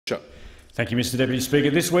Thank you, Mr Deputy Speaker.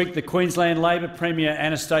 This week, the Queensland Labor Premier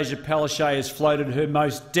Anastasia Palaszczuk has floated her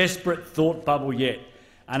most desperate thought bubble yet,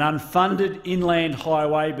 an unfunded inland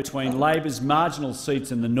highway between Labor's marginal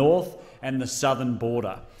seats in the north and the southern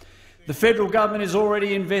border. The federal government is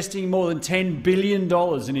already investing more than $10 billion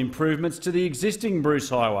in improvements to the existing Bruce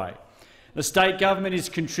Highway. The state government is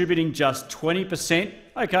contributing just 20%,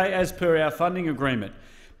 as per our funding agreement.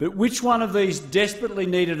 But which one of these desperately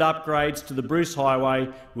needed upgrades to the Bruce Highway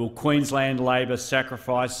will Queensland Labor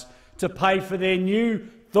sacrifice to pay for their new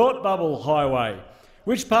thought bubble highway?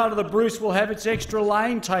 Which part of the Bruce will have its extra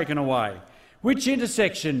lane taken away? Which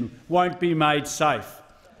intersection won't be made safe?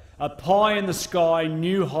 A pie-in-the-sky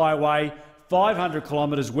new highway 500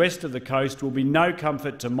 kilometres west of the coast will be no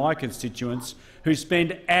comfort to my constituents who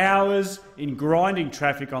spend hours in grinding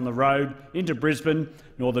traffic on the road into Brisbane,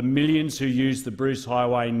 nor the millions who use the Bruce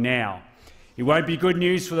Highway now. It won't be good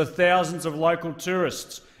news for the thousands of local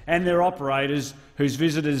tourists and their operators whose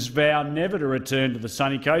visitors vow never to return to the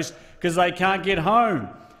sunny coast because they can't get home.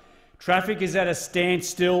 Traffic is at a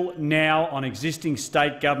standstill now on existing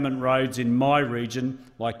state government roads in my region,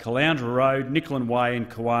 like Caloundra Road, Nichollen Way and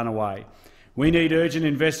Kawana Way. We need urgent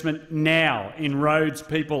investment now in roads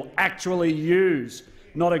people actually use,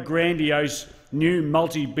 not a grandiose new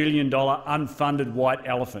multi-billion-dollar unfunded white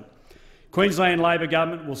elephant. Queensland Labor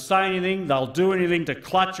government will say anything, they'll do anything to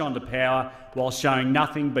clutch onto power while showing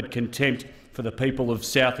nothing but contempt for the people of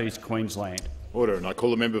South East Queensland. Order, and I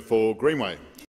call the member for Greenway.